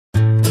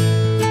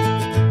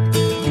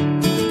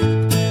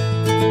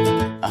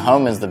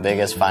home is the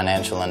biggest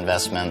financial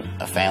investment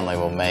a family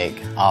will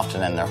make,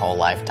 often in their whole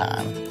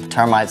lifetime.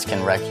 Termites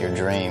can wreck your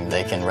dream,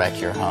 they can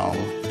wreck your home,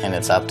 and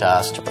it's up to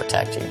us to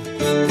protect you.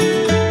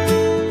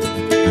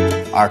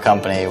 Our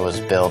company was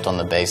built on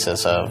the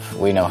basis of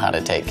we know how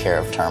to take care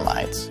of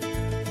termites.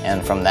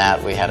 And from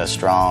that, we had a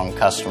strong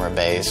customer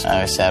base. And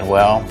I said,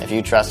 well, if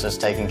you trust us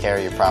taking care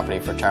of your property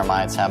for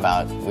termites, how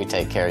about we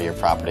take care of your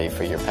property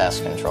for your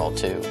pest control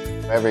too?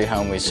 Every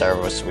home we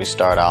service, we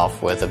start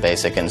off with a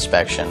basic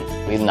inspection.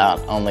 We not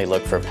only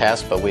look for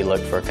pests, but we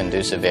look for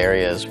conducive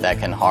areas that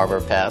can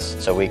harbor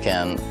pests so we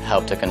can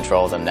help to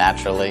control them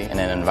naturally in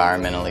an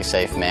environmentally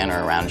safe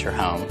manner around your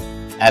home.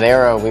 At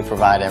Arrow, we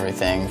provide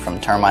everything from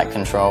termite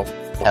control,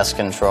 pest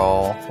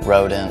control,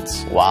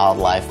 rodents,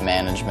 wildlife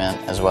management,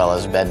 as well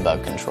as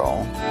bedbug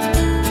control.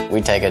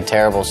 We take a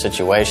terrible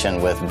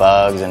situation with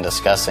bugs and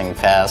disgusting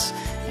pests,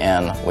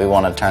 and we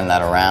want to turn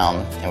that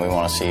around, and we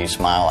want to see you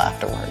smile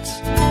afterwards.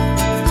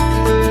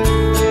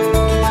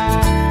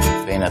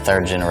 Being a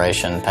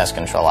third-generation pest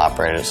control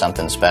operator is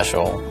something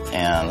special,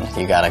 and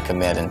you got to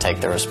commit and take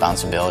the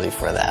responsibility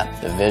for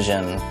that. The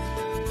vision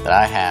that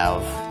I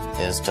have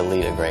is to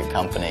lead a great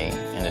company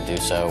and to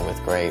do so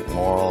with great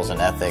morals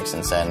and ethics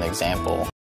and set an example.